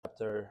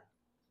chapter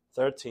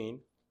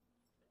 13.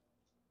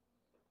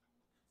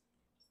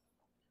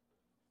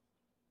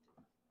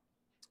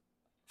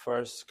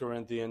 First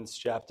Corinthians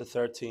chapter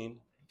 13.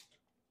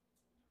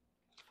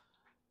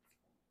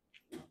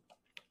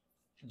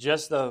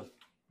 Just a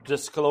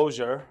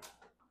disclosure,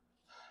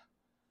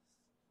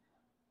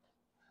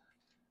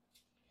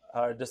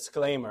 or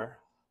disclaimer.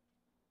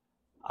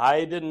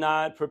 I did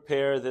not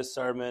prepare this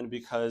sermon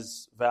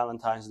because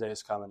Valentine's Day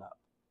is coming up.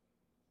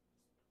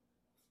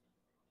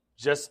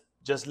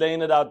 Just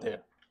laying it out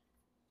there.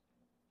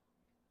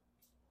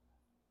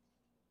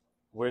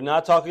 We're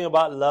not talking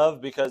about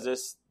love because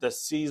it's the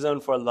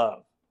season for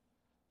love.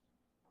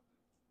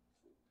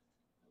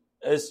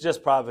 It's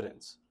just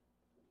providence.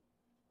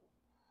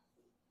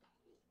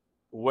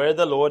 Where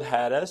the Lord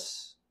had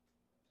us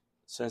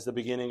since the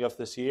beginning of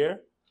this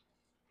year,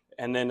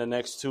 and then the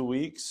next 2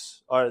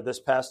 weeks, or this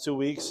past 2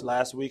 weeks,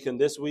 last week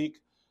and this week,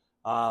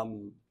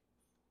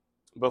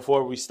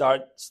 before we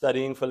start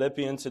studying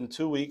Philippians in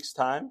 2 weeks'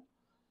 time,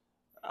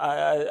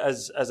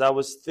 as I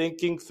was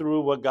thinking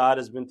through what God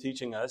has been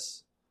teaching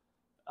us,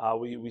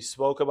 we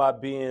spoke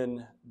about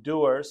being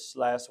doers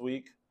last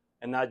week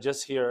and not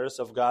just hearers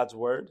of God's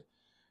word.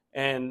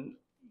 And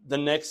the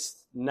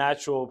next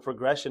natural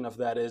progression of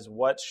that is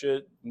what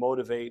should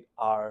motivate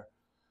our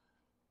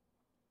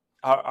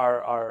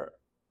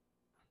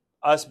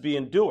us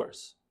being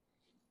doers,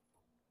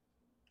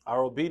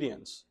 our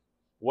obedience.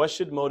 What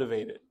should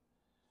motivate it?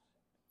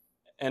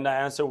 And the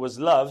answer was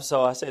love.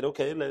 So I said,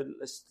 okay,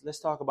 let's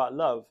talk about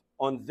love.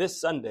 On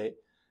this Sunday,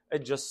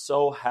 it just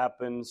so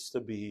happens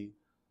to be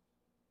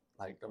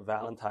like the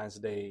Valentine's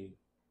Day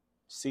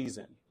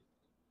season.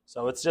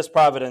 So it's just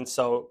providence.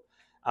 So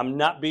I'm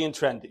not being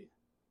trendy.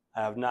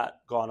 I have not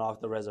gone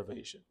off the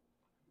reservation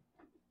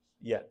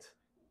yet.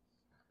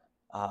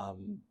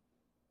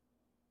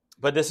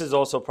 But this is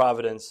also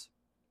providence.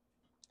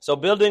 So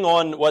building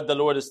on what the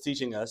Lord is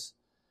teaching us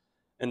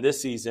in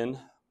this season,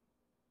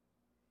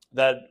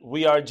 that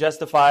we are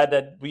justified,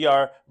 that we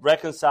are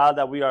reconciled,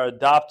 that we are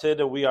adopted,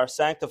 and we are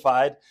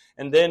sanctified.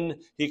 And then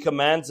he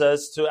commands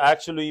us to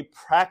actually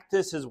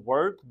practice his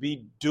work,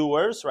 be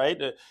doers, right?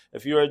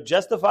 If you are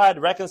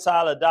justified,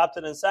 reconciled,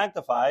 adopted, and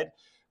sanctified,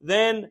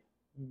 then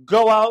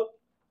go out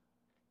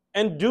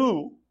and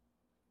do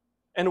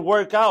and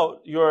work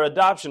out your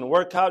adoption,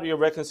 work out your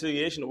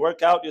reconciliation,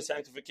 work out your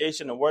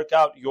sanctification, and work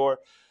out your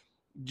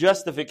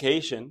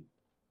justification.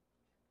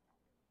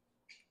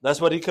 That's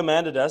what he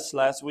commanded us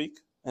last week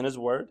in his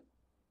word,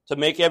 to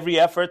make every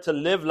effort to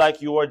live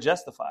like you are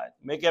justified,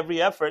 make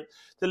every effort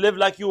to live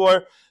like you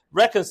are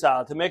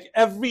reconciled, to make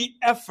every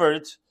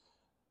effort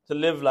to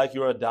live like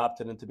you're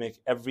adopted, and to make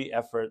every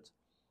effort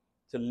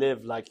to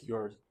live like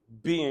you're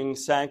being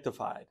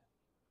sanctified.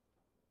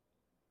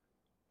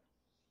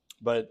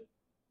 But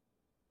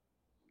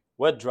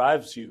what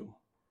drives you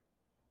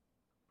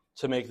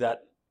to make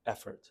that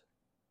effort?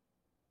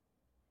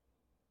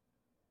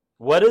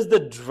 What is the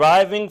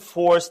driving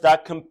force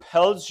that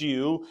compels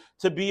you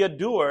to be a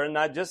doer and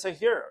not just a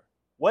hearer?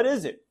 What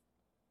is it?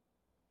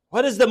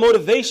 What is the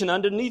motivation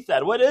underneath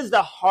that? What is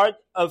the heart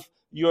of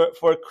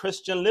for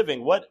Christian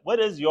living? What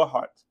is your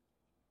heart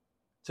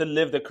to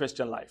live the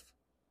Christian life?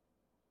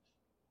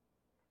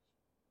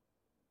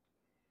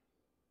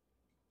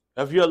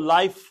 If your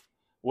life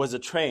was a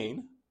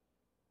train,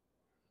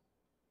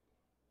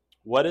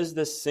 what is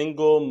the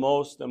single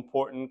most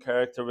important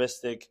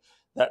characteristic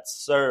that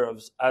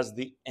serves as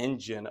the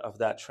engine of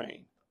that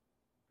train?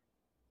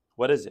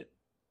 What is it?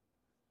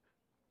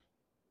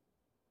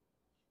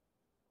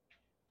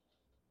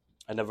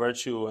 And the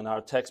virtue in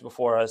our text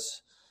before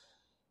us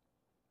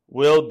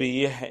will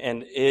be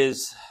and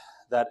is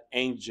that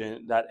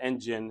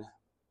engine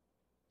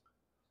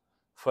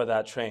for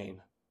that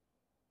train.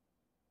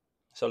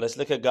 So let's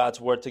look at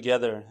God's word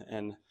together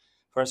in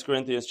 1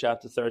 Corinthians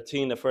chapter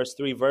 13, the first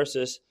 3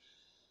 verses.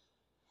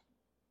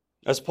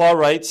 As Paul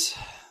writes,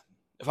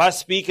 if I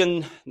speak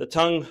in the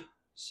tongues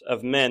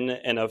of men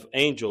and of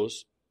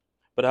angels,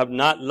 but have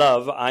not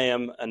love, I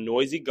am a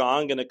noisy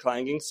gong and a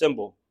clanging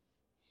cymbal.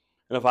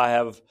 And if I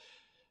have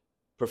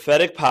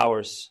prophetic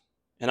powers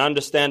and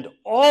understand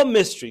all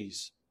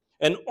mysteries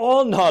and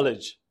all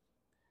knowledge,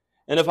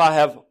 and if I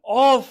have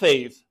all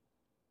faith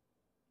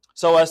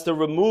so as to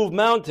remove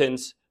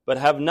mountains, but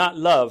have not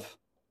love,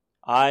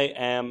 I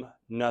am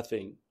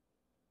nothing.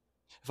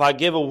 If I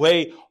give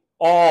away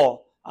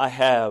all I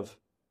have,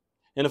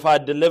 and if I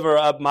deliver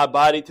up my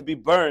body to be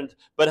burned,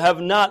 but have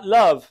not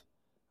love,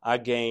 I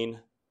gain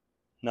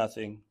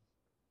nothing.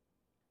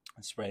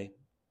 Let's pray.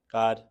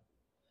 God,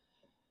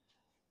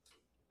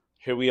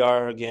 here we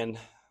are again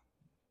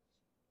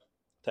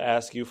to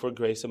ask you for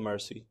grace and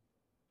mercy,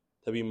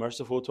 to be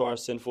merciful to our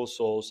sinful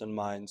souls and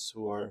minds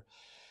who are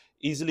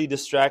easily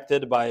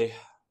distracted by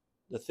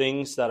the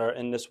things that are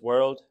in this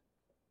world,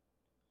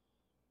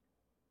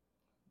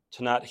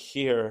 to not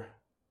hear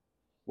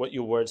what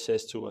your word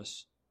says to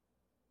us.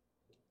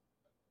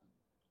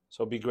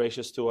 So be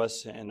gracious to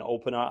us and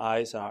open our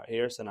eyes, our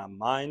ears, and our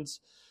minds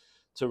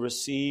to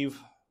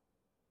receive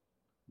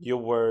your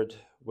word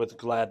with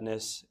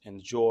gladness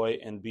and joy,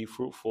 and be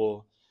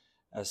fruitful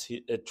as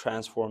it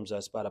transforms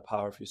us by the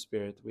power of your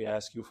Spirit. We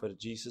ask you for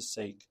Jesus'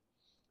 sake.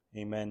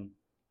 Amen.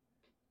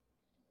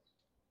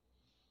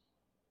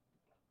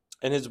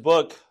 In his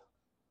book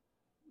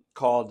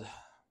called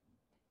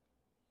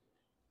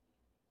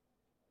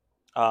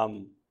I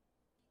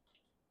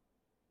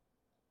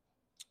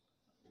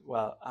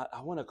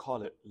want to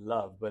call it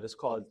Love, but it's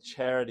called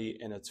Charity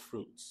in Its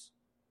Fruits.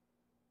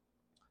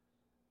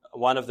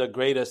 One of the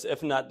greatest,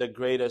 if not the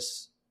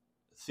greatest,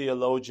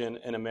 theologian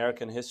in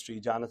American history,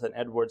 Jonathan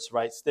Edwards,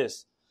 writes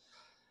this: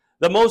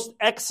 the most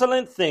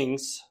excellent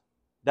things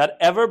that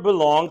ever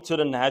belonged to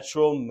the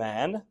natural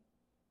man,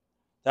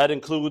 that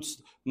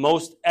includes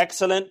most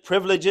excellent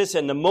privileges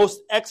and the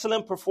most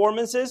excellent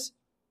performances,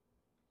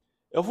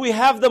 if we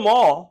have them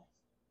all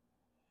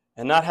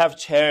and not have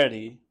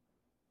charity,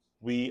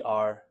 we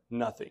are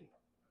nothing.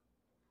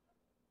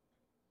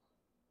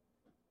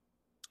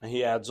 And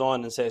he adds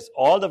on and says,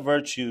 all the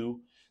virtue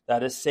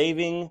that is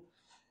saving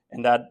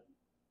and that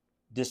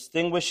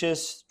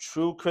distinguishes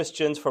true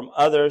Christians from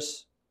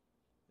others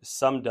is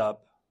summed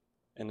up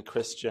in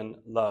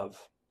Christian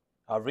love.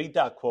 I'll read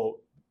that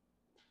quote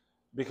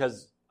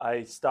because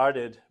I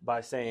started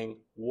by saying,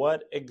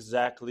 what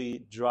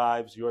exactly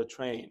drives your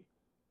train?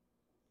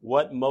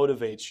 What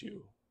motivates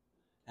you?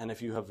 And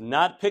if you have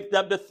not picked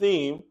up the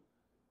theme,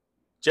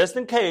 just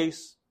in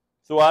case,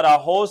 throughout our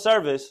whole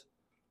service,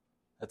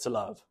 it's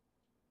love.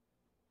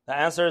 The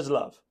answer is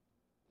love.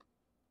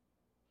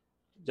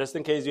 Just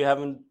in case you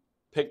haven't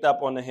picked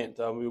up on the hint.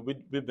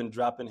 We've been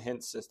dropping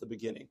hints since the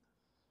beginning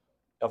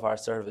of our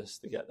service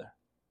together.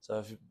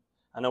 So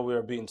I know we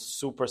are being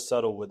super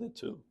subtle with it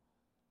too.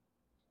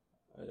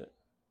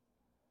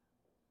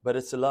 But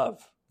it's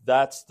love.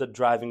 That's the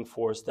driving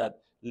force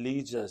that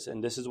leads us.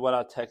 And this is what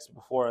our text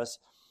before us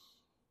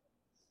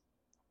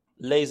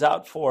lays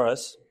out for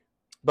us.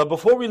 But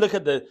before we look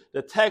at the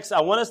text,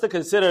 I want us to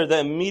consider the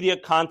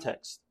immediate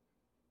context.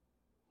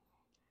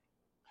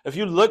 If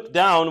you look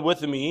down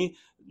with me,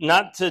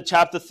 not to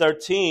chapter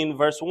 13,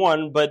 verse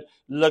 1, but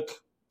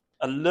look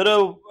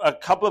a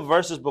couple of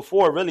verses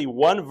before, really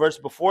one verse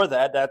before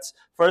that, that's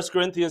 1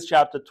 Corinthians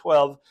chapter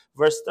 12,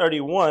 verse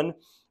 31.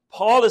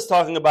 Paul is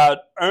talking about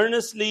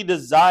earnestly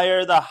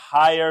desire the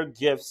higher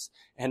gifts,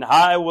 and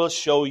I will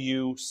show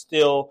you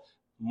still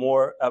a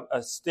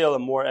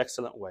more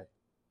excellent way.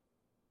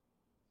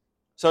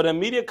 So the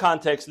immediate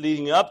context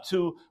leading up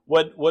to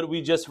what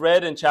we just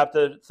read in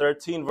chapter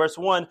 13, verse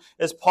 1,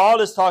 is Paul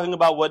is talking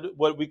about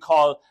what we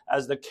call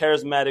as the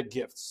charismatic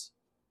gifts.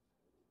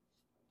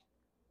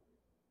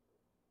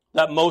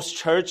 That most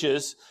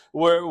churches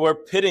were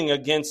pitting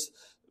against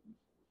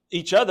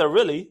each other,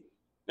 really.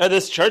 Now,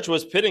 this church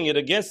was pitting it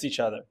against each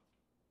other.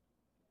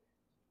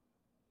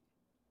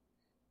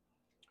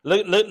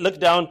 Look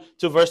down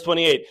to verse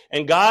 28.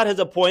 And God has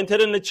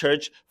appointed in the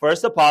church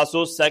first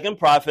apostles, second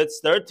prophets,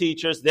 third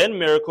teachers, then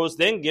miracles,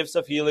 then gifts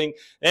of healing,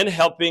 then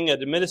helping,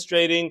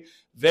 administrating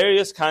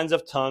various kinds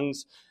of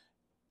tongues.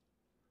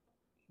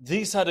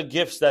 These are the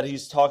gifts that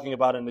he's talking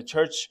about, and the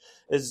church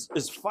is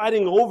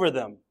fighting over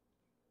them.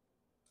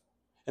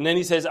 And then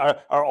he says,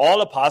 are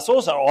all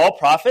apostles, are all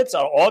prophets,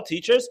 are all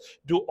teachers?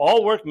 Do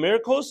all work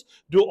miracles?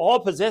 Do all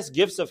possess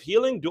gifts of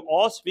healing? Do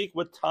all speak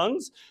with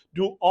tongues?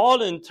 Do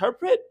all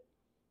interpret?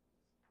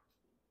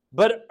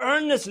 But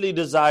earnestly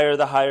desire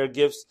the higher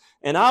gifts,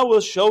 and I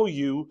will show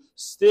you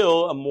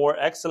still a more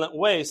excellent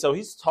way. So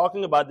he's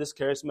talking about this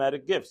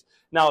charismatic gifts.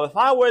 Now, if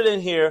I were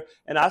in here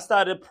and I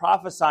started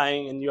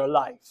prophesying in your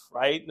life,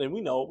 right? And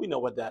we know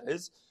what that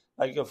is.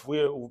 Like if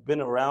we've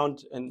been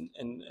around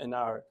in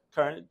our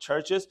current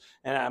churches,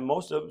 and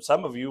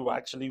some of you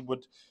actually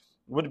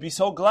would be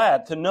so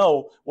glad to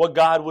know what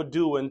God would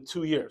do in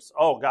 2 years.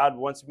 Oh, God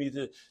wants me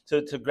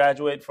to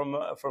graduate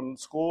from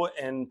school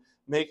and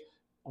make.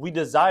 We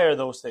desire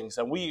those things,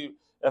 and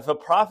if a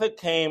prophet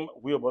came,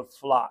 we would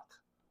flock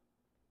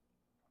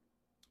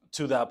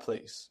to that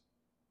place.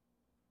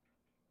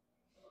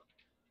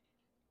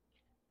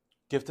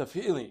 Gift of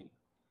healing.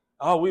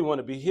 Oh, we want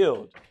to be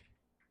healed.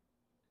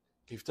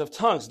 Gift of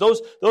tongues.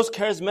 Those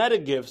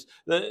charismatic gifts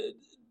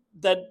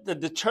that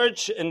the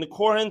church in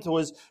Corinth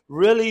was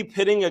really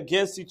pitting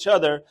against each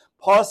other.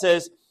 Paul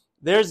says,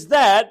 there's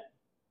that,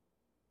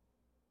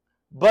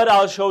 but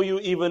I'll show you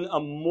even a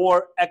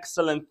more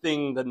excellent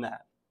thing than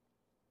that.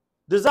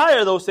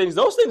 Desire those things.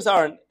 Those things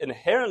aren't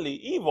inherently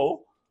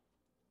evil.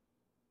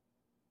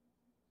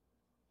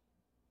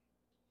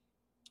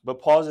 But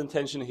Paul's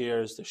intention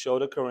here is to show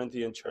the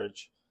Corinthian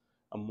church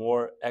a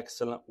more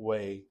excellent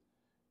way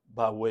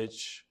by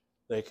which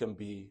they can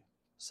be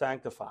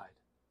sanctified,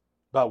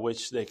 by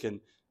which they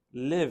can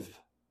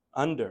live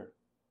under.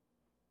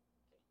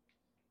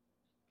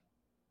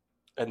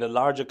 And the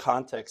larger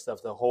context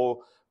of the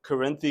whole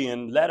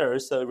Corinthian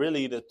letters,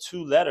 really the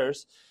two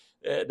letters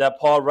that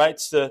Paul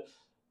writes to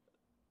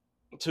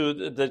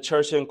the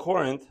church in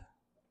Corinth.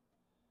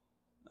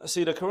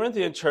 See, the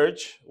Corinthian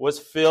church was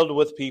filled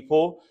with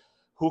people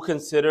who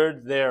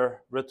considered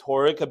their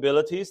rhetoric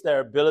abilities,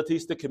 their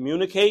abilities to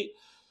communicate,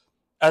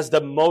 as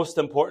the most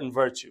important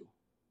virtue.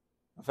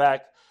 In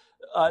fact,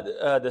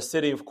 the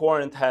city of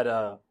Corinth had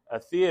a a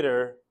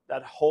theater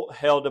that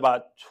held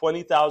about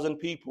 20,000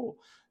 people.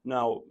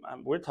 Now,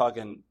 we're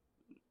talking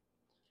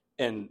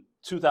in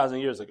 2,000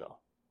 years ago,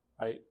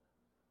 right?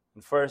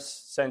 In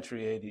first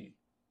century AD,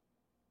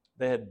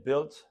 they had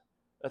built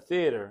a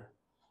theater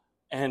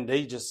and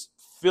they just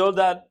filled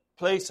that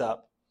place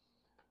up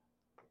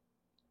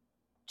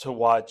to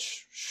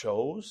watch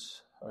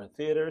shows or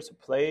theaters,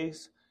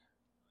 plays,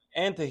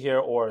 and to hear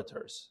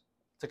orators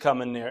to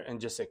come in there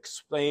and just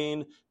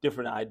explain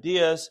different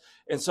ideas.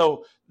 And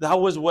so that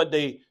was what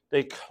they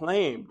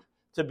claimed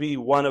to be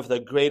one of the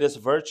greatest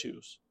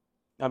virtues.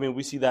 I mean,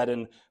 we see that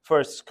in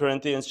 1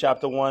 Corinthians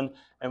chapter 1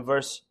 and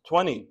verse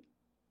 20,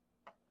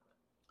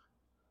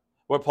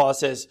 where Paul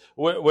says,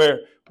 where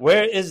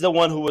is the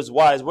one who was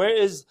wise? Where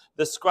is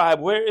the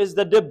scribe? Where is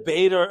the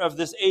debater of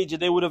this age?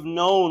 And they would have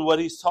known what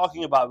he's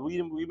talking about.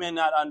 We may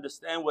not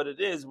understand what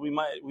it is. We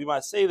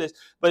might say this,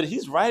 but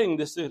he's writing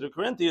this to the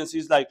Corinthians.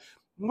 He's like,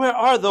 where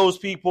are those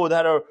people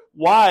that are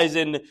wise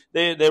and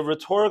their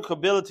rhetorical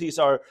abilities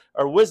are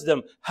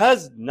wisdom?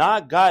 Has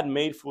not God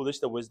made foolish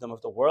the wisdom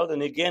of the world?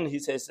 And again, he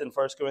says in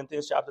 1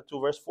 Corinthians chapter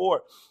 2, verse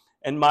 4,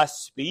 and my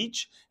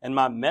speech and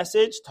my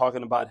message,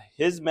 talking about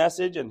his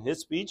message and his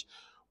speech,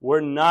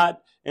 were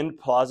not in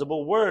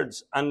plausible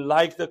words.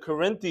 Unlike the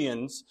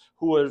Corinthians,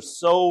 who are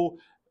so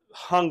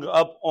hung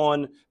up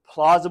on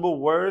plausible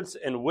words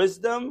and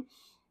wisdom,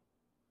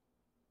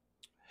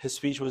 his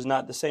speech was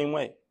not the same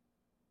way.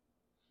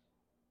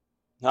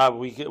 Now,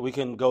 we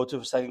can go to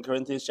 2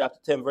 Corinthians chapter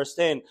 10, verse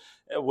 10,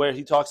 where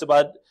he talks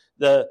about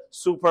the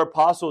super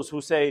apostles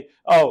who say,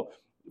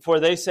 for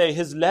they say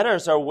his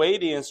letters are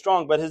weighty and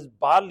strong, but his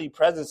bodily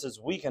presence is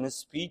weak and his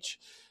speech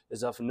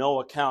is of no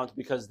account,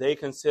 because they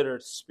consider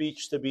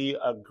speech to be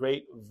a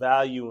great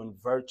value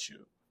and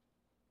virtue.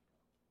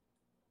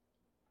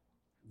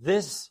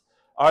 These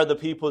are the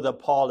people that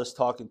Paul is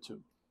talking to.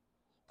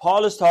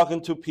 Paul is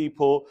talking to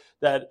people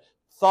that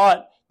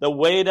thought the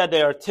way that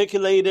they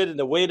articulated and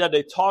the way that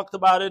they talked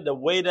about it, the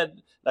way that,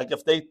 like,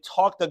 if they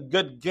talked a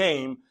good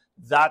game,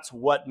 that's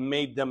what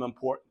made them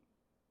important.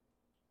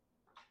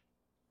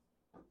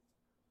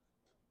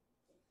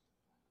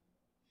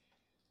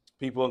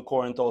 People in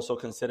Corinth also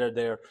considered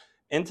their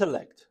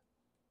intellect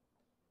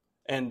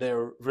and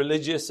their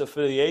religious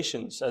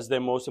affiliations as their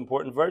most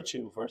important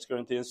virtue. 1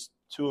 Corinthians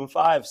 2 and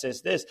 5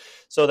 says this,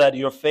 so that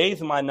your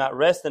faith might not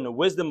rest in the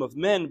wisdom of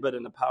men, but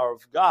in the power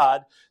of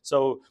God.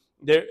 So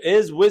there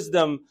is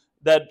wisdom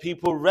that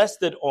people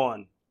rested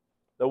on.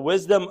 The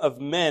wisdom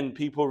of men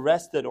people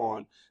rested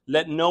on.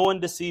 Let no one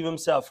deceive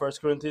himself. 1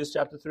 Corinthians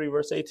chapter 3,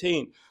 verse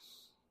 18.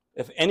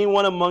 If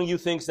anyone among you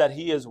thinks that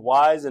he is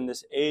wise in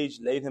this age,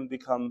 let him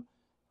become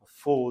a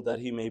fool that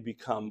he may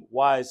become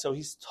wise. So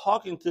he's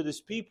talking to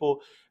these people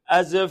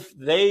as if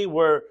they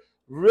were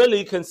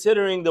really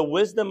considering the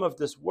wisdom of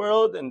this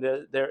world and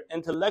their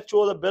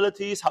intellectual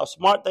abilities, how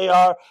smart they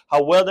are,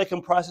 how well they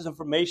can process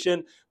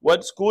information,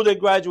 what school they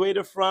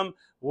graduated from,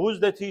 who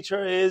the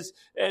teacher is,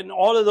 and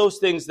all of those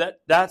things.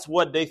 That's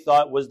what they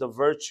thought was the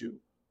virtue.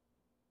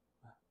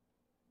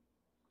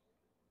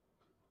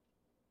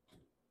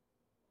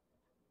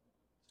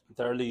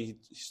 Thirdly,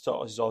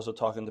 he's also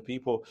talking to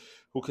people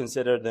who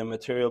consider their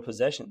material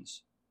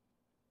possessions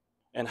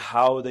and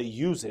how they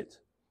use it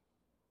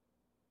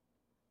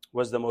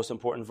was the most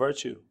important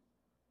virtue.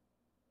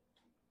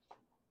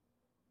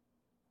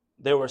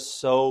 They were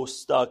so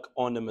stuck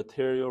on the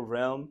material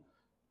realm.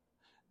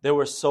 They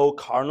were so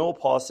carnal.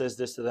 Paul says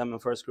this to them in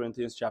 1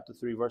 Corinthians chapter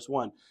 3, verse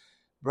 1.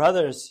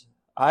 Brothers,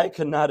 I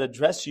cannot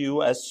address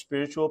you as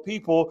spiritual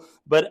people,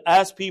 but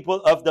as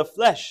people of the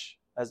flesh,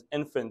 as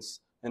infants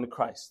in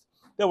Christ.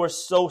 They were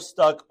so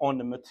stuck on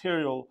the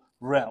material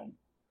realm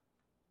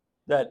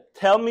that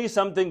tell me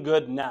something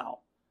good now.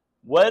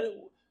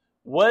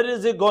 What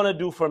is it going to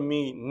do for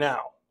me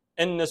now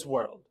in this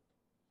world?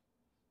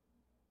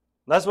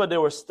 That's what they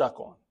were stuck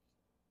on.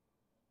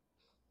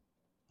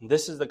 And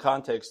this is the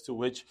context to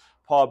which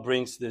Paul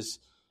brings this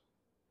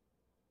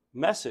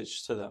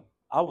message to them.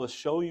 I will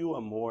show you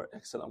a more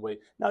excellent way.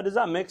 Now, does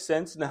that make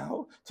sense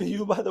now to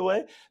you, by the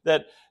way?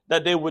 That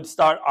they would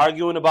start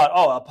arguing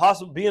about,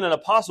 being an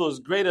apostle is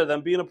greater than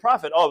being a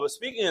prophet. But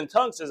speaking in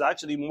tongues is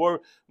actually more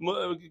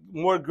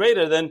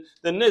greater than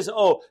this.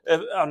 No,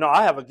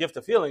 I have a gift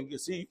of healing. You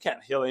see, you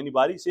can't heal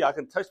anybody. See, I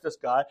can touch this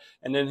guy,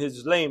 and then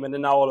he's lame, and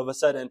then now all of a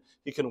sudden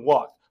he can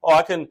walk.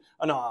 I can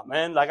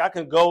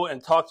go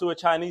and talk to a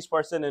Chinese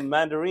person in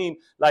Mandarin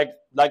like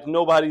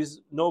nobody's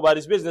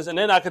business, and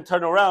then I can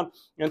turn around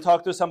and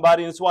talk to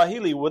somebody in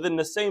Swahili within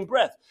the same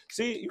breath.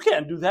 See, you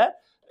can't do that.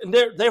 And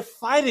they're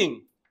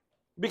fighting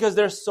because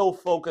they're so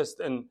focused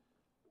in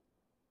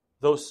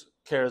those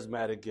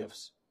charismatic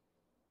gifts.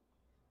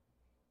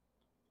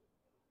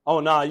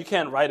 You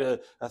can't write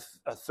a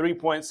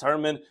 3-point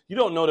sermon. You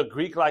don't know the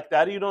Greek like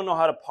that. You don't know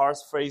how to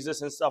parse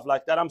phrases and stuff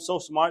like that. I'm so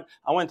smart.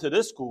 I went to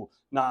this school.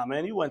 Nah,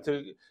 man, you went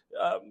to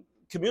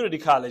community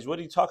college. What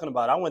are you talking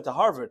about? I went to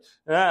Harvard.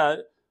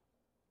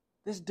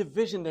 This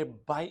division, they're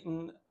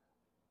biting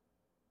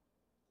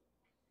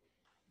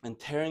and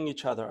tearing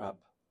each other up.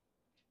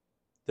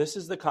 This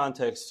is the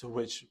context to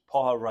which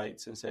Paul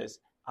writes and says,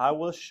 I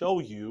will show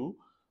you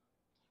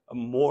a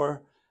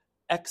more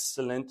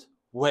excellent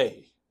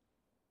way.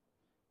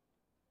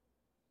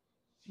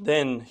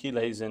 Then he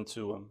lays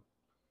into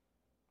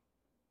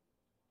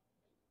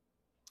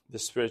the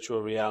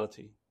spiritual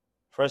reality.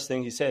 First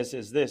thing he says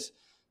is this,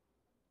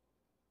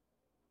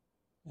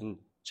 in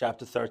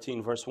chapter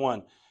 13, verse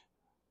 1.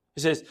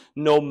 He says,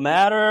 no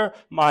matter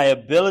my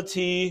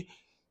ability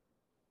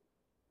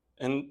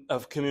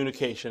of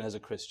communication as a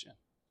Christian,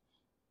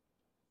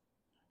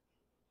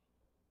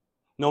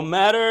 no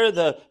matter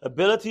the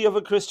ability of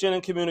a Christian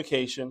in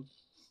communication,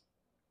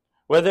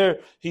 whether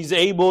he's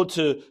able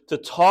to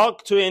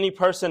talk to any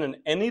person in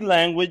any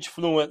language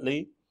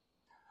fluently,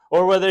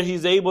 or whether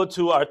he's able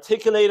to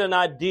articulate an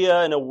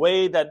idea in a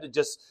way that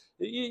just,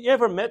 you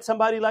ever met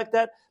somebody like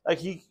that? Like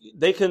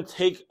they can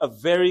take a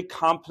very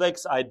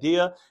complex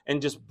idea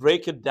and just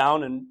break it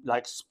down and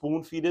like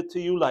spoon feed it to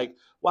you. Like,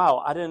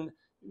 wow,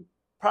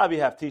 probably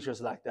have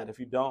teachers like that. If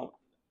you don't,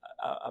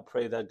 I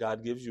pray that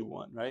God gives you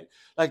one, right?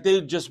 Like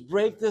they just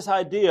break this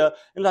idea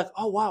and like,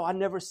 oh wow, I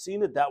never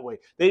seen it that way.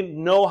 They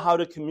know how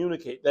to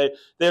communicate.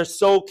 They're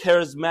so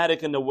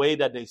charismatic in the way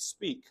that they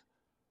speak.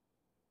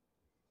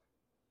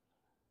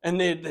 And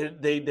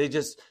they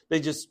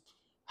just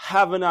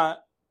have an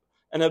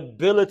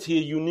ability,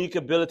 a unique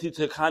ability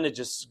to kind of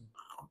just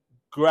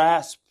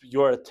grasp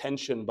your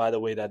attention by the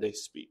way that they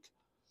speak.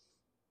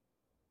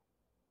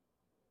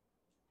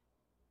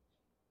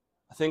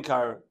 I think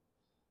our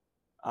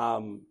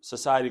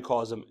society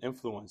calls them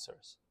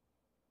influencers,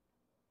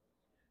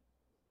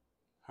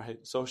 right?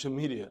 Social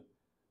media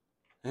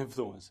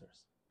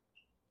influencers.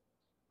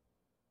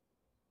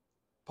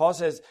 Paul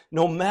says,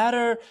 no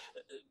matter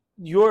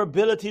your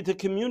ability to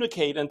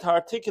communicate and to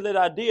articulate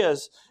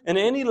ideas in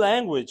any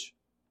language,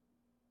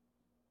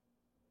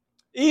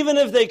 even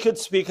if they could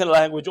speak a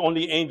language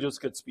only angels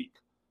could speak.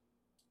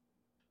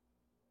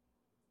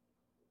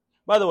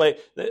 By the way,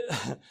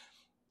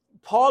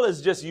 Paul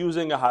is just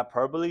using a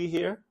hyperbole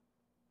here.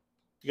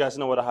 You guys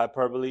know what a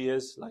hyperbole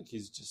is? Like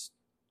he's just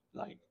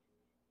like,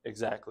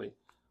 exactly.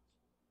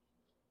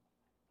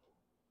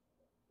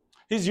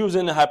 He's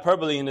using a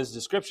hyperbole in his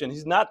description.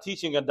 He's not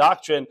teaching a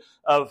doctrine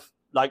of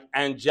like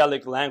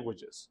angelic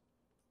languages.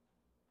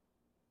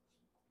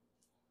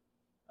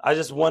 I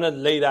just want to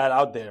lay that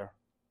out there.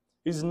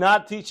 He's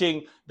not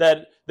teaching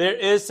that there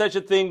is such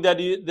a thing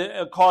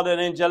that called an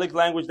angelic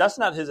language. That's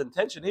not his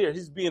intention here.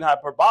 He's being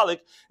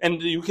hyperbolic,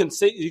 and you can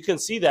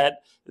see that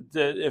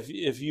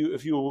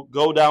if you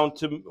go down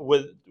to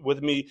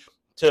with me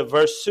to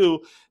verse 2.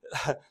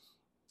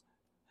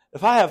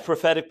 If I have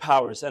prophetic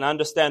powers and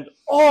understand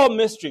all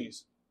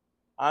mysteries,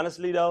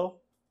 honestly though,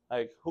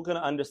 like who can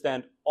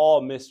understand all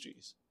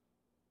mysteries?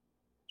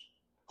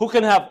 Who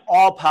can have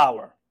all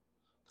power?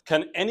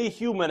 Can any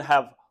human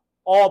have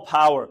all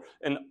power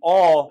and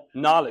all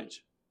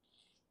knowledge?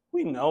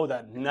 We know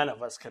that none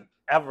of us can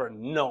ever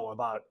know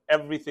about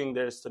everything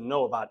there is to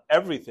know about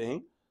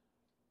everything.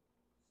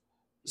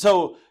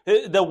 So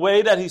the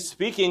way that he's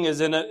speaking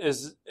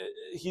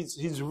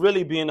he's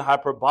really being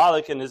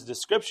hyperbolic in his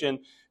description.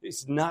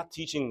 He's not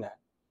teaching that.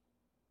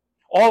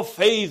 All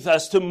faith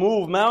has to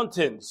move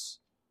mountains,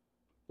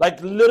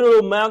 like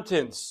literal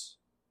mountains.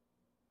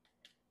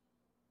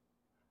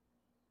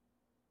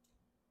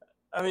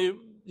 I mean,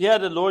 yeah,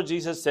 the Lord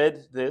Jesus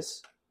said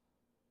this,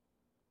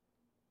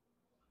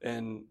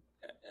 and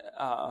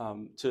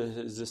to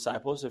his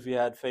disciples, if you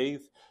had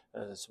faith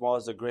as small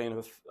as a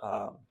grain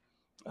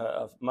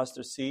of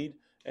mustard seed,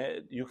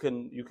 you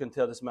can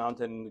tell this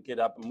mountain get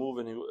up and move,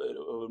 and it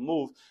will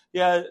move.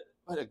 Yeah,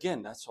 but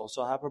again, that's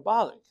also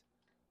hyperbolic.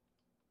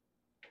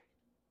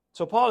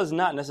 So Paul is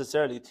not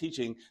necessarily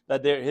teaching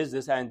that there is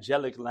this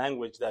angelic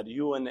language that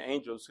you and the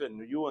angels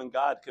and you and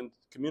God can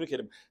communicate.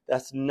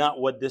 That's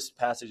not what this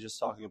passage is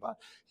talking about.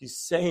 He's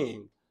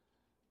saying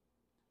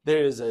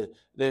there is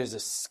a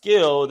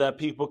skill that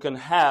people can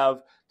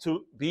have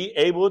to be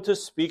able to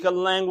speak a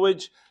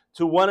language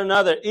to one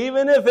another,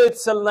 even if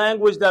it's a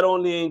language that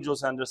only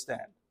angels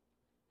understand.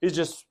 He's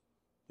just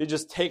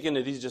taking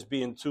it. He's just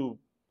being too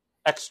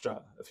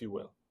extra, if you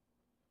will,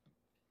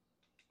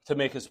 to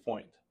make his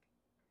point.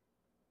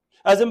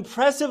 As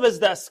impressive as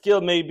that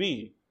skill may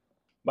be,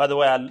 by the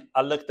way,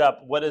 I looked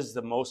up what is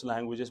the most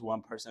languages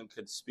one person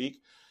could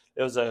speak.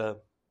 There was a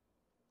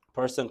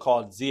person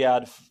called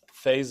Ziad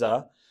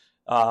Feza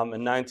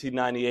in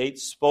 1998,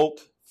 spoke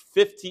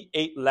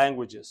 58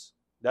 languages.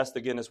 That's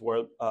the Guinness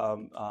World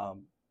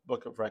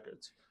Book of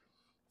Records.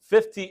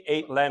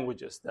 58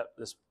 languages that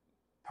this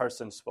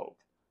person spoke.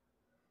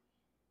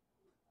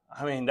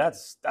 I mean,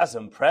 that's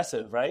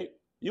impressive, right?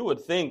 You would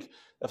think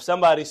if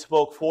somebody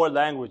spoke 4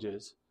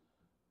 languages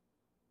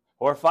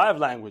or 5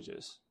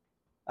 languages.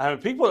 I mean,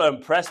 people are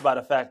impressed by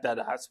the fact that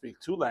I speak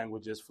 2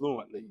 languages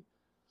fluently,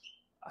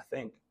 I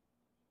think.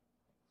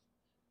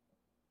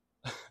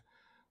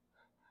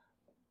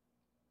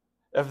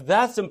 If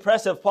that's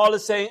impressive, Paul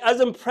is saying,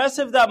 as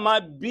impressive that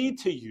might be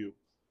to you,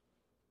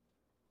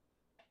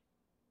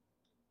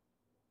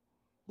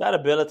 that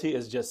ability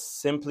is just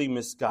simply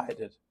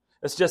misguided.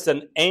 It's just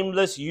an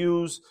aimless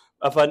use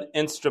of an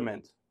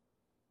instrument.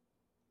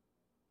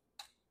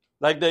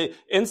 Like the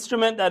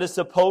instrument that is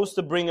supposed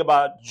to bring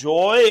about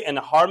joy and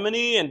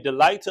harmony and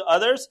delight to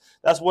others.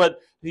 That's what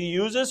he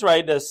uses,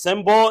 right? The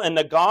cymbal and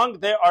the gong,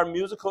 they are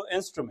musical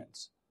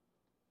instruments.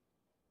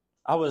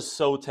 I was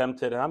so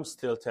tempted, and I'm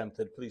still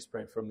tempted, please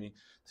pray for me,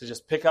 to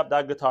just pick up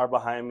that guitar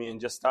behind me and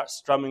just start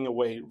strumming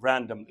away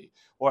randomly.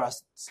 Or I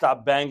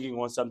stop banging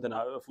on something.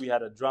 If we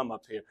had a drum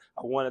up here,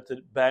 I wanted to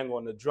bang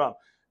on the drum.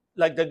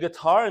 Like the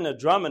guitar and the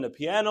drum and the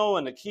piano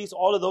and the keys,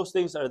 all of those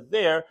things are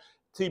there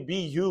to be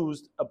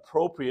used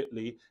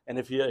appropriately. And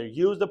if they're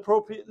used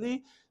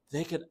appropriately,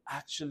 they can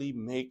actually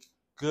make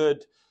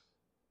good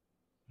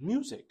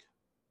music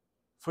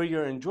for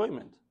your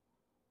enjoyment.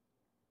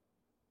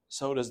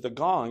 So does the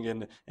gong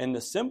and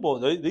the cymbal.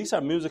 These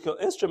are musical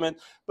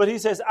instruments. But he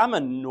says, I'm a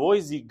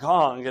noisy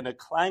gong and a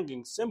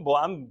clanging cymbal.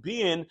 I'm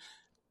being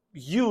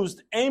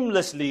used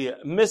aimlessly,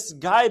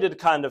 misguided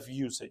kind of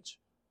usage.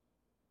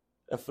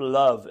 If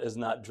love is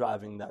not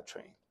driving that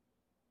train.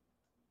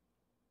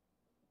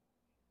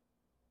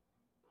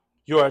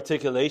 Your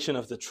articulation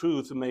of the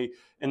truth may,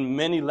 in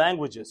many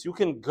languages, you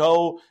can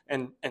go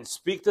and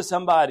speak to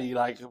somebody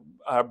like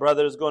our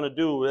brother is going to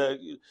do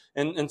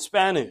in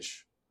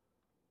Spanish.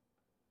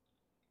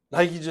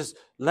 Like he just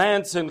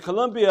lands in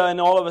Colombia and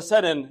all of a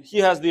sudden he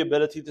has the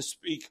ability to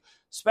speak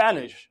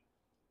Spanish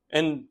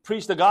and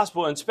preach the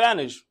gospel in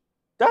Spanish.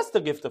 That's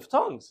the gift of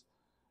tongues.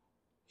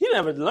 He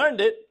never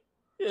learned it.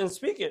 He didn't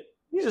speak it.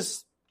 He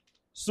just,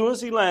 as soon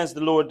as he lands,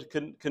 the Lord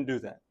can do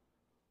that.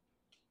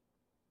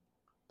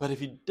 But if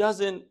he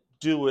doesn't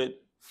do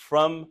it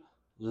from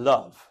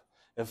love,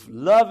 if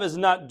love is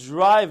not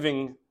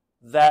driving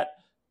that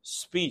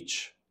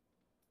speech,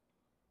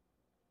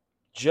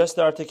 just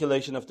the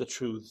articulation of the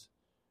truth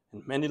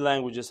in many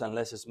languages,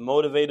 unless it's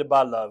motivated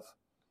by love,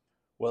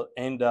 will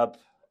end up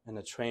in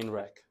a train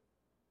wreck.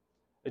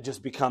 It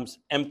just becomes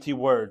empty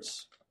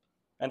words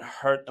and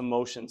hurt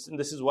emotions. And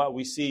this is why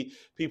we see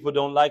people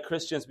don't like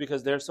Christians,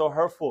 because they're so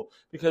hurtful.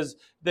 Because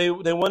they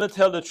want to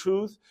tell the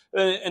truth,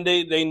 and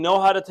they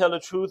know how to tell the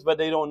truth, but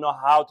they don't know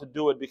how to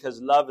do it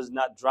because love is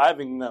not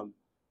driving them.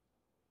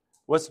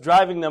 What's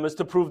driving them is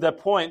to prove their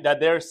point that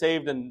they're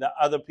saved and the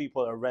other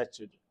people are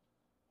wretched.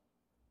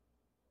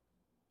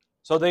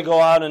 So they go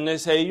out and they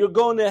say, you're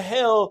going to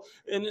hell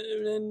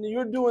and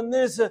you're doing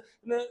this.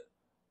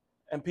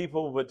 And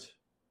people would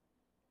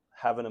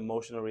have an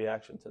emotional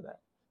reaction to that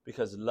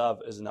because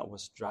love is not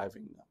what's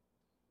driving them.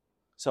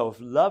 So if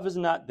love is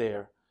not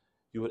there,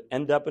 you would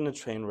end up in a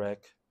train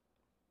wreck.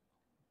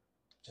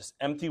 Just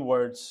empty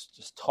words,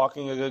 just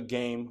talking a good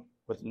game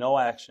with no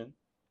action.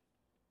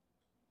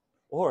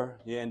 Or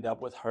you end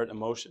up with hurt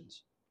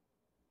emotions.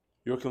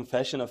 Your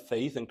confession of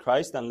faith in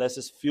Christ, unless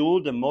it's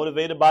fueled and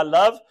motivated by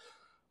love,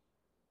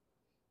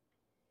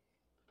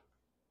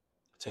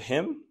 to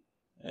him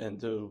and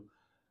to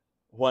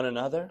one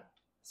another,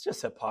 it's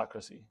just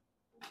hypocrisy.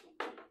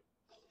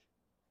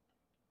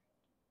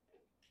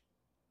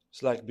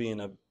 It's like being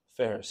a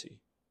Pharisee.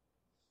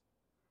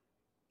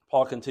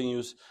 Paul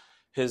continues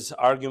his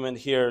argument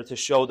here to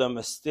show them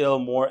a still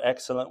more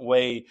excellent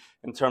way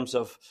in terms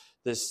of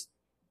this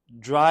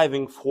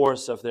driving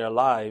force of their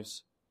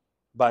lives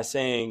by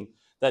saying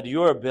that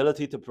your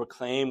ability to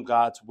proclaim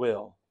God's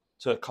will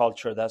to a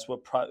culture, that's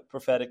what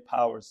prophetic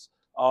powers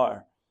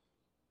are.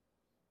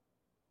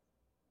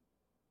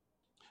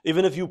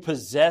 Even if you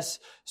possess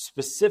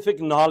specific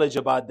knowledge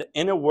about the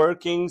inner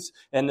workings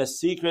and the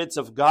secrets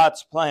of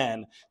God's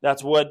plan,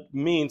 that's what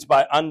means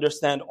by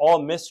understand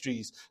all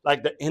mysteries,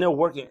 like the inner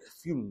working.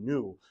 If you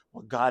knew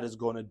what God is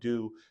going to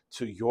do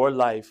to your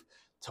life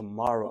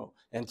tomorrow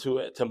and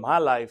to my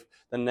life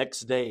the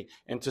next day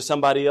and to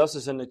somebody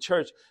else's in the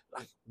church,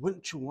 like,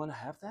 wouldn't you want to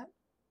have that?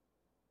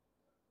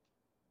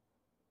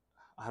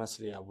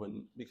 Honestly, I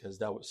wouldn't, because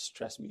that would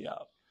stress me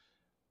out.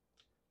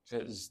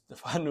 Because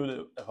if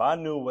I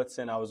knew what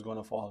sin I was going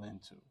to fall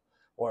into,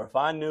 or if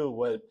I knew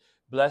what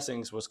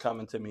blessings was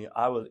coming to me,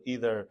 I would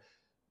either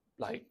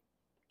like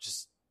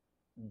just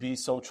be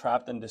so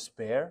trapped in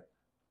despair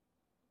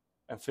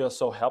and feel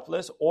so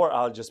helpless, or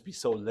I'll just be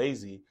so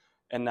lazy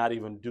and not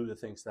even do the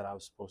things that I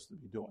was supposed to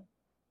be doing.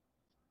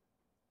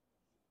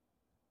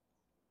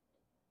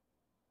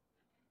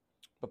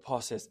 But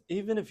Paul says,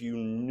 even if you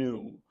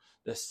knew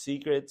the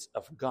secrets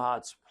of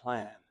God's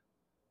plan,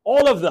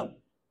 all of them,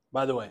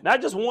 by the way,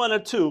 not just one or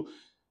two,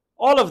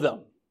 all of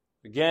them.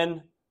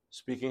 Again,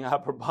 speaking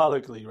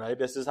hyperbolically, right?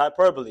 This is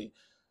hyperbole.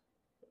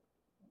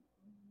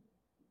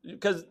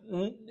 Because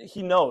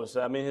he knows,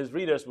 I mean, his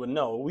readers would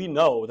know. We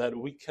know that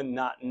we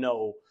cannot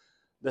know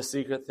the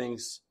secret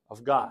things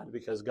of God,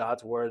 because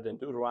God's word in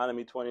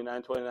Deuteronomy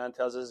 29:29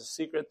 tells us the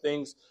secret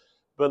things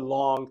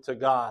belong to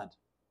God.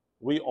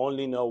 We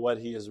only know what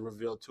he has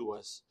revealed to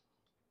us.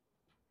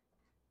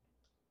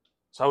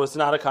 So it's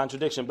not a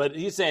contradiction. But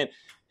he's saying,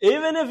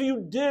 even if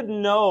you did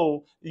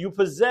know, you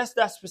possess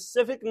that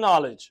specific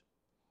knowledge,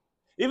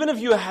 even if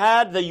you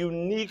had the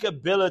unique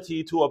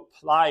ability to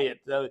apply it,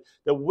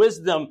 the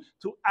wisdom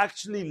to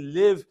actually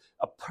live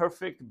a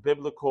perfect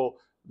biblical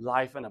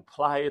life and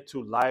apply it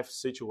to life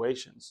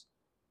situations,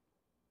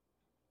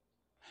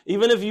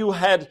 Even if you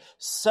had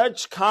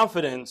such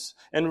confidence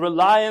and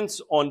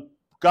reliance on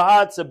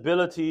God's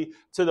ability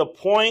to the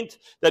point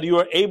that you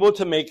are able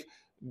to make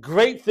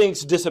great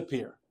things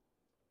disappear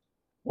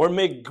or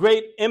make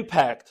great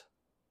impact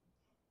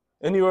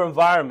in your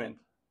environment.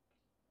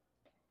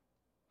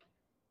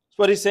 That's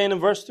what he's saying in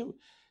verse 2.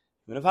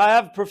 Even if I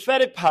have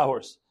prophetic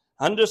powers,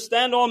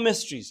 understand all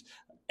mysteries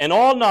and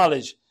all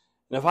knowledge,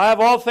 and if I have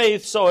all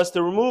faith so as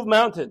to remove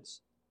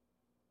mountains,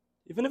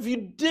 even if you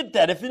did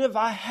that, even if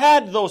I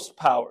had those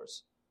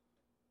powers,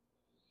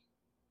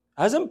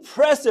 as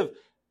impressive,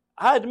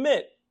 I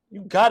admit,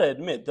 you got to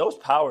admit, those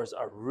powers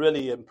are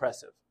really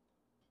impressive.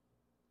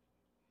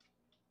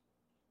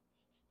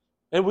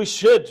 And we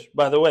should,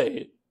 by the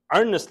way,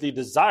 earnestly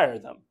desire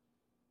them.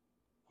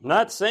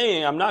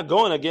 I'm not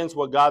going against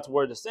what God's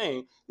word is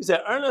saying. He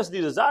said, earnestly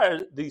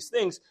desire these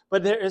things,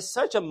 but there is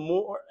such a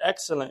more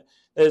excellent,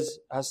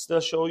 I'll still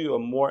show you a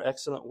more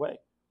excellent way.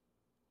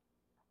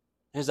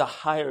 There's a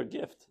higher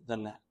gift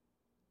than that.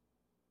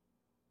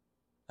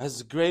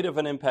 As great of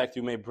an impact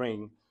you may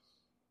bring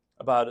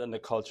about in the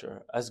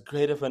culture, as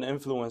great of an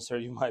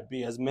influencer you might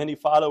be, as many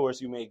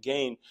followers you may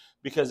gain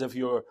because of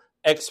your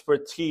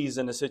expertise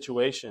in a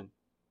situation,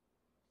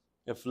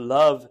 if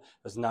love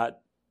is not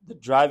the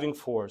driving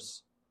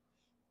force,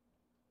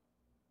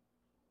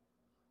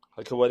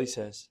 look at what he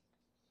says.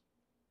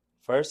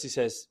 First, he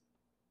says,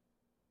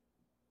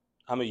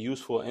 I'm a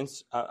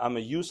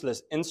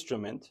useless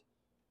instrument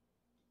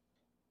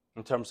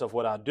in terms of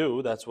what I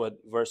do. That's what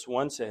verse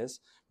 1 says.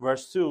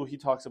 Verse 2, he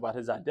talks about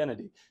his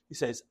identity. He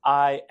says,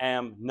 I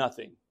am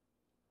nothing.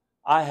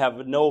 I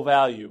have no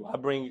value. I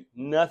bring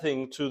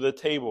nothing to the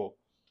table.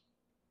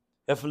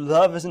 If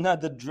love is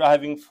not the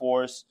driving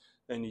force,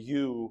 then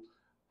you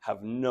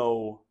have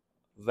no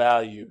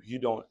value. You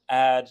don't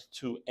add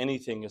to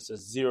anything. It's a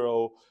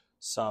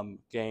zero-sum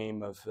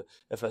game.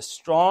 If a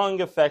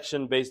strong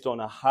affection based on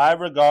a high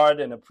regard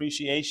and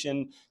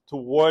appreciation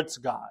towards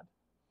God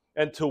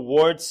and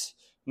towards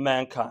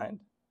mankind.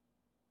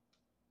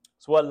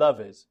 That's what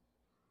love is.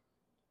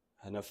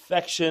 An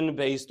affection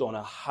based on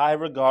a high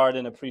regard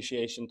and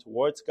appreciation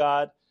towards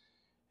God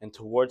and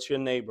towards your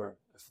neighbor.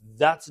 If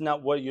that's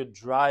not what you're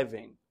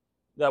driving,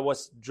 that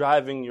what's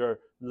driving your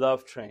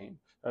love train,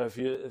 or if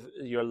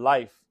your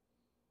life,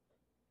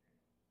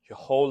 your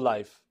whole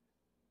life,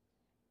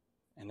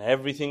 and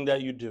everything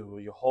that you do,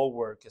 your whole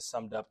work is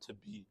summed up to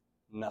be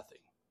nothing.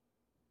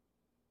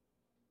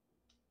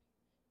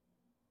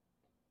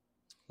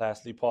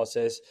 Lastly, Paul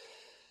says,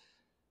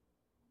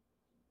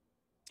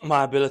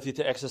 my ability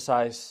to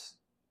exercise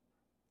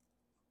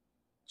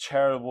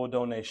charitable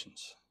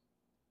donations.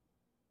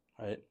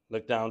 Right?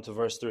 Look down to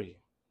verse 3.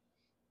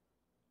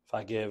 If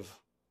I give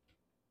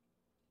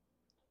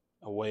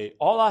away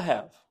all I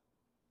have,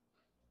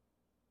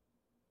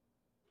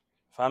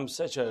 if I'm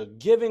such a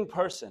giving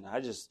person,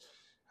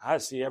 I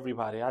see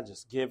everybody, I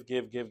just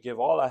give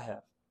all I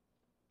have.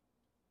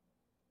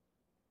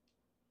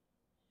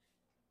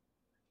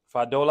 If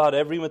I dole out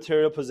every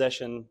material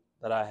possession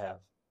that I have,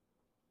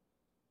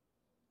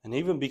 and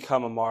even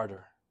become a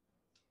martyr,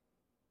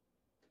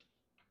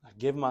 I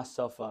give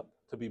myself up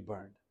to be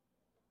burned.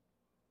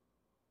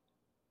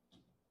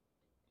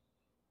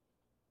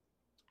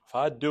 If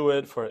I do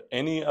it for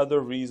any other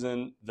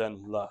reason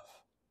than love,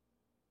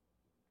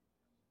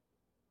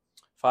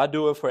 if I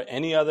do it for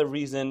any other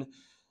reason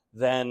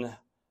than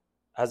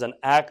as an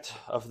act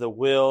of the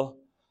will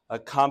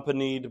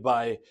accompanied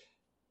by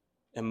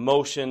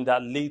emotion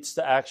that leads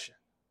to action,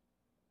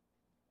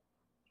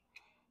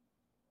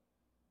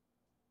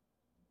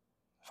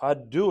 if I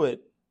do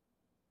it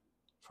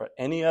for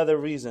any other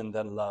reason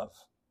than love,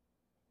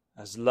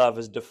 as love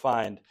is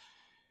defined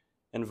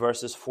in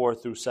verses 4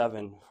 through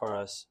 7 for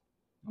us.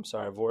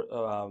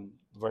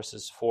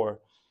 Verses 4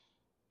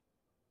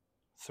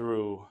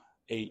 through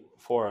 8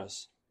 for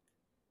us.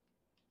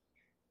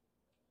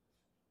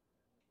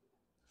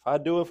 If I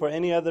do it for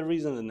any other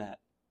reason than that,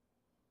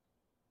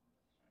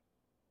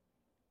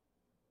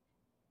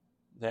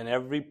 then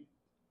every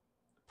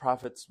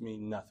profits me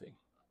nothing.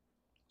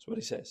 That's what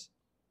he says.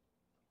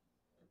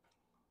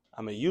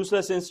 I'm a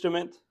useless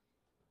instrument.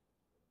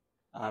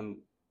 I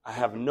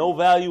have no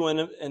value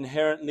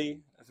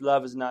inherently if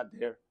love is not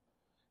there.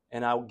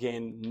 And I'll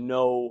gain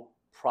no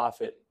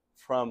profit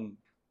from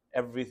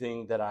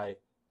everything that I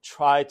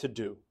try to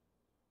do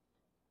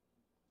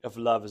if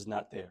love is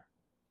not there.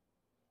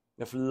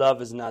 If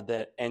love is not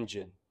that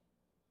engine.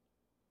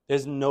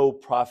 There's no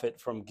profit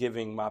from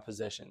giving my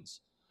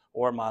possessions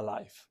or my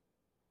life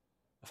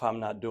if I'm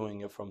not doing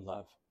it from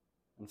love.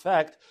 In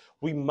fact,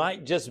 we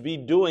might just be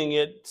doing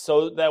it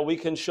so that we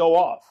can show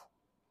off.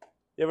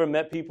 You ever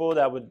met people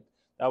that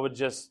would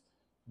just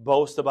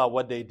boast about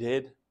what they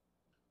did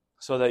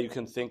so that you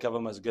can think of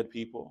them as good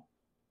people?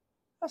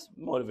 That's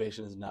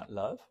motivation is not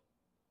love.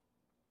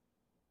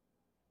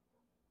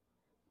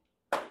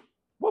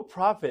 What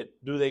profit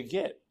do they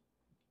get?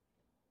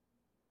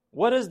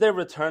 What is their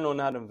return on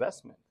that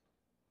investment?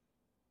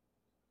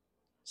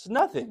 It's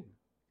nothing.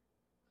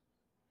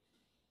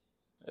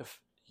 If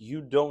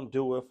you don't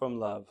do it from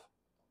love,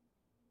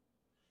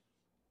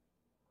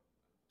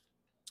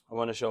 I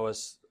want to show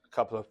us a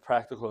couple of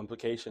practical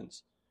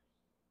implications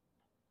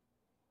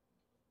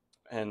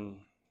and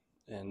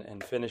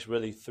finish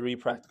really 3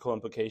 practical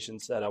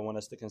implications that I want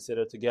us to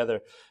consider together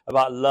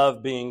about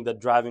love being the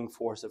driving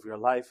force of your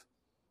life.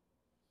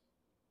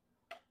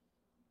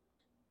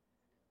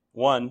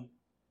 1,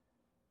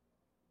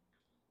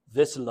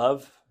 this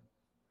love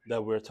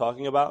that we're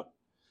talking about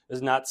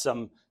is not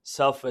some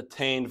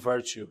self-attained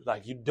virtue.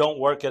 Like, you don't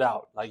work it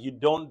out. Like, you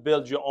don't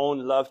build your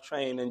own love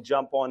train and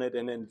jump on it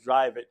and then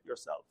drive it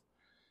yourself.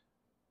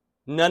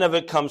 None of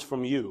it comes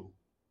from you.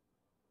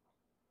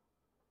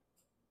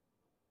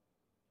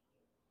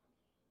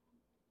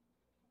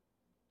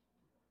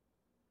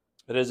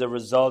 It is a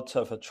result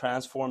of a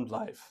transformed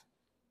life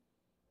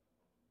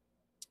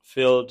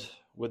filled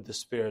with the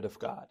Spirit of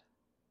God.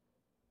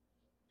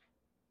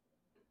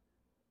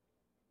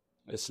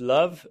 This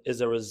love is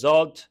a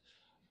result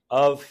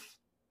of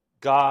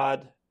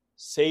God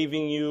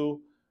saving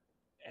you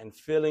and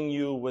filling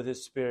you with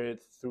His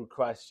Spirit through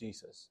Christ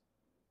Jesus.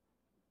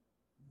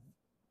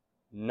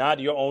 Not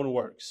your own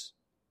works.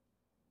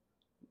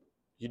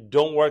 You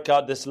don't work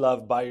out this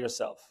love by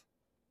yourself.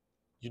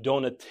 You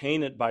don't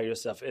attain it by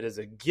yourself. It is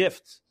a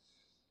gift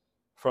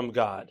from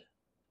God.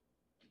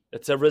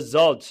 It's a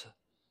result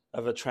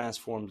of a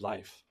transformed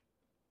life.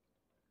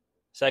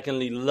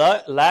 Secondly,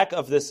 lack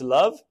of this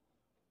love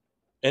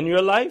in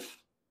your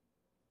life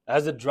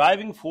as a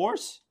driving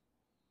force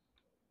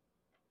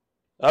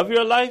of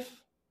your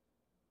life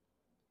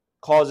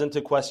calls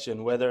into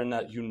question whether or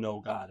not you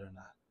know God or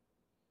not.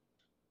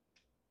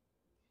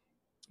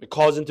 It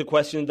calls into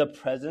question the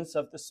presence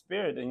of the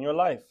Spirit in your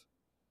life.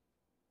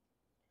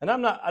 And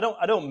I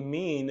don't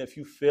mean if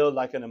you feel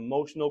like an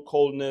emotional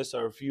coldness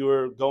or if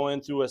you're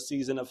going through a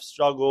season of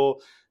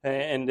struggle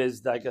and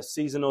there's like a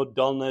seasonal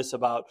dullness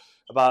about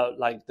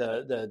like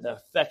the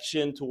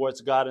affection towards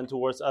God and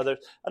towards others.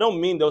 I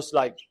don't mean those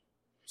like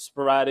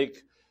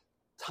sporadic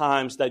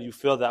times that you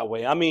feel that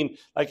way. I mean,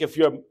 like if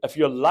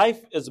your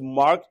life is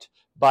marked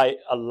by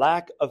a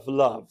lack of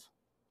love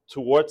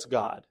towards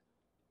God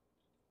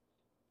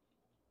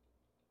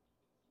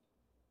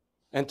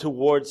and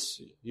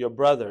towards your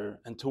brother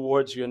and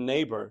towards your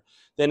neighbor,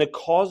 then it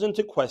calls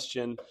into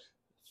question,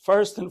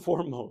 first and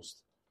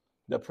foremost,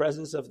 the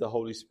presence of the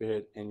Holy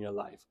Spirit in your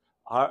life.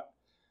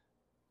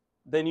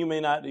 Then you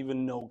may not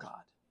even know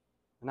God.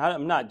 And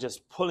I'm not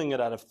just pulling it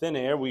out of thin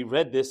air. We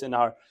read this in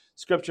our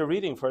scripture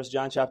reading, 1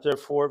 John chapter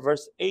 4,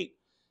 verse 8.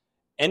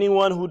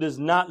 Anyone who does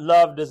not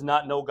love does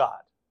not know God.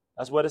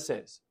 That's what it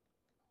says.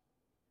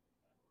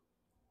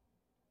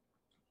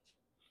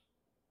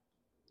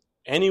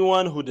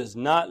 Anyone who does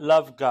not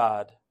love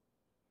God,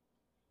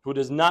 who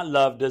does not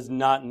love, does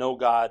not know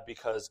God,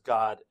 because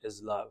God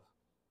is love.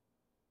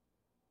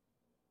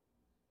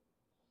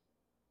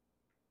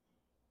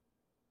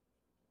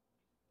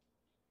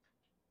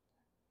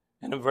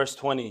 And in verse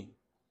 20,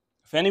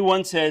 if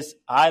anyone says,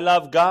 I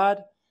love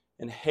God,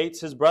 and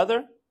hates his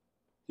brother,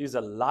 he's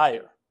a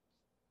liar.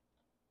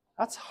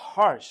 That's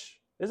harsh,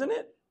 isn't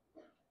it?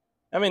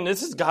 I mean,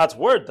 this is God's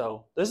word,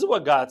 though. This is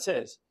what God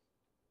says.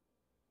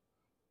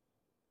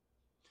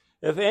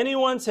 If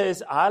anyone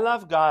says, I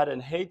love God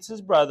and hates his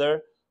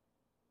brother,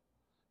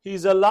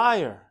 he's a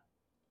liar.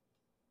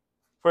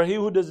 For he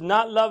who does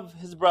not love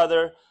his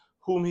brother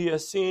whom he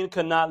has seen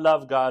cannot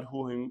love God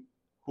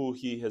who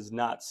he has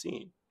not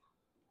seen.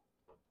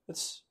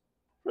 It's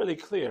really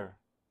clear.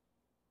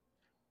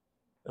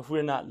 If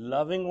we're not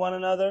loving one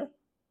another,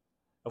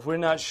 if we're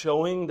not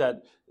showing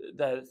that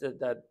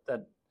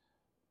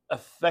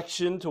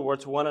affection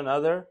towards one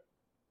another,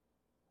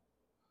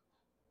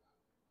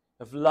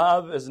 if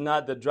love is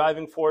not the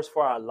driving force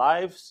for our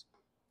lives,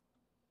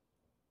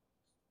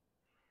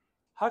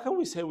 how can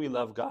we say we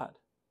love God?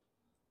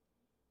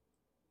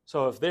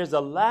 So if there's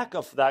a lack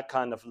of that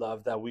kind of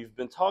love that we've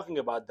been talking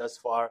about thus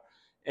far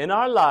in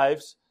our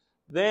lives,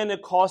 then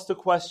it calls to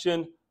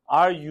question,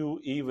 are you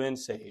even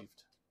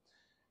saved?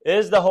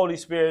 Is the Holy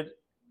Spirit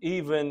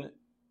even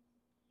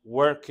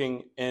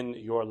working in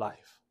your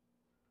life?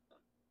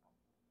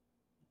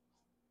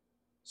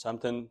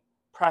 Something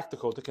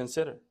practical to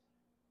consider.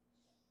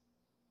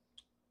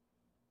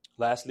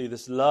 Lastly,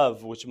 this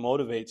love which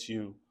motivates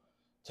you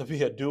to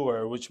be a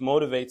doer, which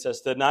motivates us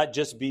to not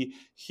just be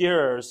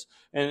hearers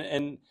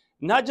and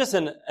not just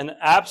in an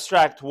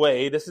abstract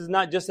way. This is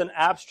not just an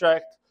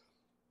abstract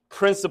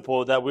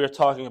principle that we're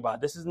talking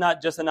about. This is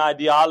not just an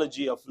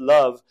ideology of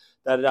love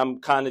that I'm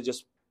kind of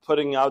just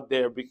putting out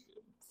there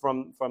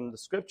from the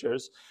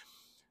scriptures.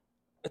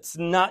 It's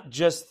not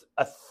just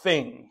a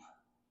thing.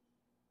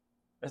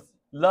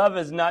 Love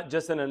is not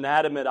just an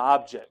inanimate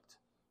object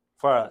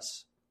for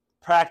us,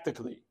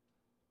 practically.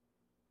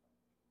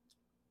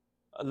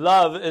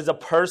 Love is a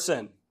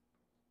person.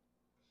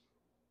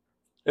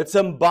 It's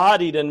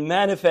embodied and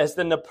manifest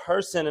in the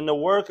person and the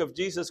work of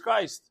Jesus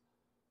Christ.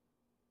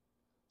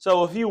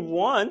 So if you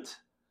want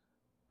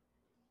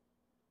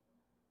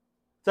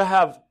to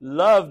have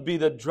love be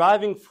the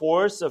driving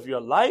force of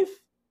your life,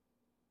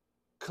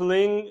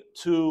 cling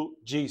to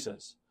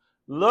Jesus.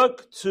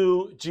 Look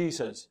to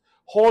Jesus.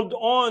 Hold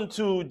on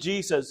to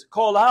Jesus.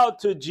 Call out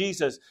to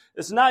Jesus.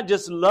 It's not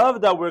just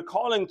love that we're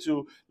calling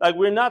to. Like,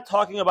 we're not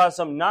talking about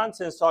some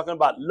nonsense talking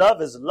about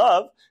love is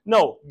love.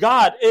 No,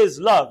 God is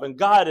love, and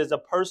God is a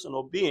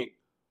personal being.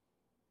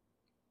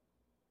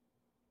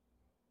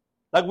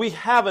 Like, we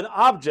have an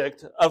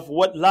object of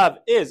what love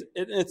is.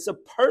 It's a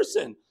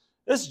person.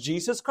 It's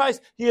Jesus Christ.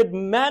 He had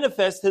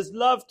manifested his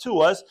love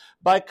to us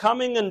by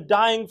coming and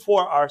dying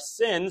for our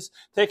sins,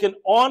 taking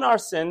on our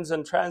sins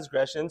and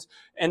transgressions,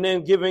 and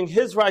then giving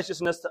his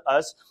righteousness to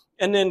us,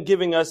 and then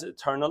giving us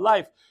eternal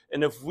life.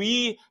 And if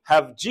we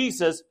have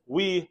Jesus,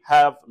 we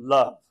have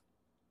love.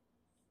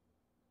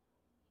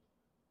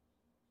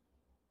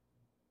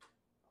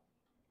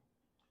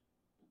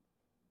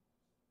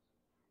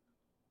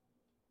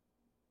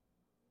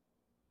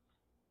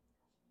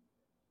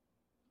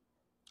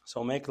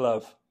 So make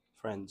love,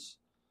 friends,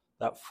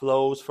 that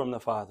flows from the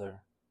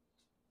Father,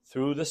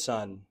 through the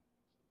Son,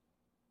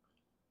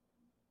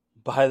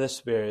 by the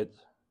Spirit,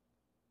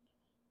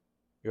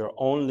 your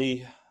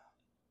only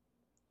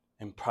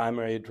and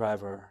primary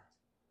driver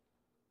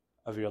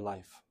of your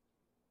life.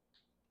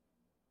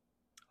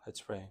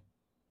 Let's pray.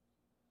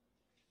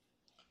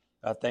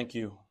 God, thank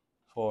you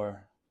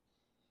for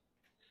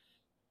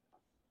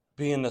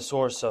being the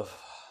source of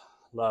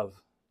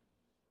love.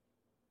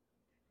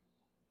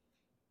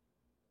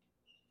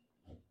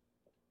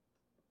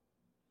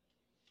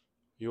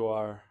 You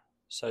are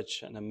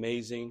such an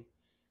amazing,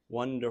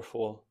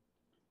 wonderful,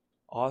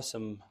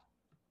 awesome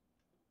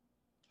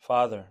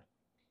Father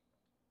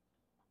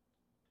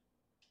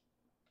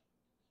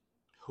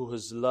who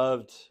has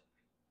loved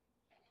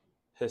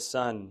his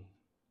Son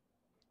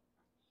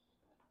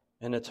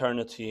in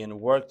eternity and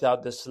worked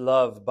out this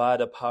love by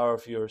the power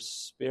of your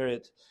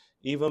Spirit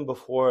even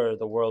before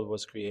the world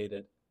was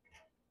created.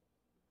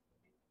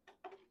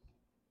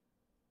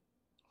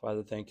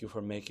 Father, thank you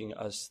for making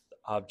us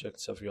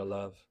objects of your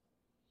love.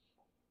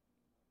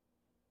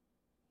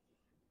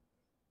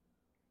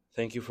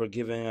 Thank you for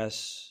giving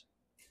us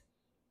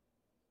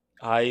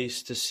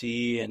eyes to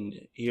see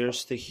and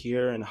ears to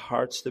hear and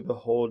hearts to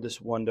behold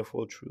this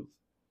wonderful truth.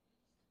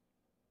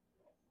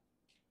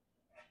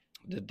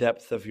 The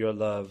depth of your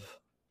love.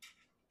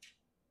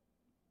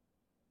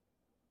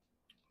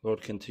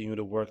 Lord, continue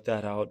to work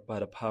that out by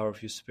the power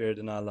of your Spirit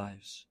in our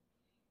lives.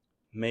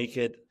 Make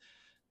it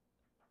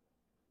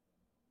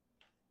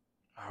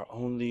our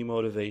only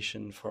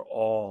motivation for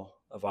all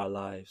of our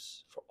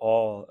lives, for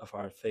all of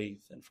our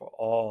faith, and for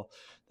all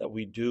that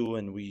we do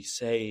and we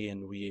say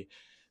and we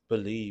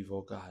believe,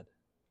 oh God.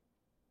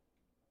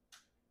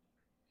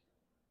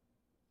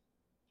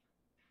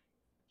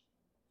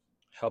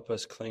 Help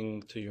us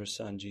cling to your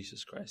Son,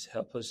 Jesus Christ.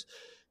 Help us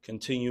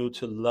continue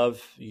to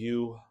love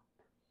you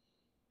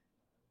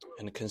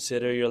and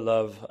consider your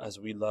love as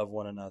we love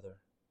one another.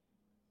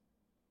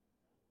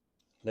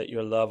 Let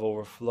your love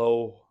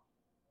overflow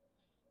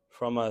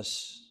from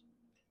us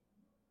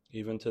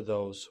even to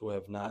those who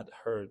have not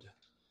heard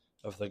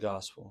of the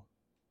gospel.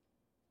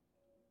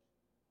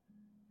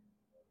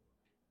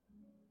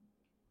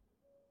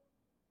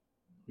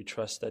 We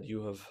trust that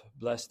you have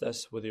blessed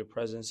us with your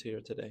presence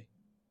here today.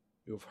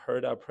 You have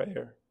heard our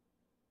prayer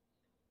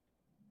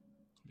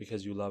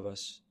because you love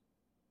us.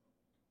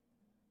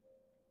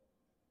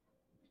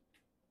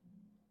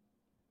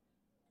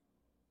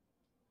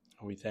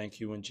 We thank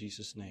you in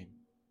Jesus' name.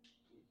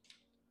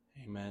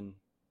 Amen.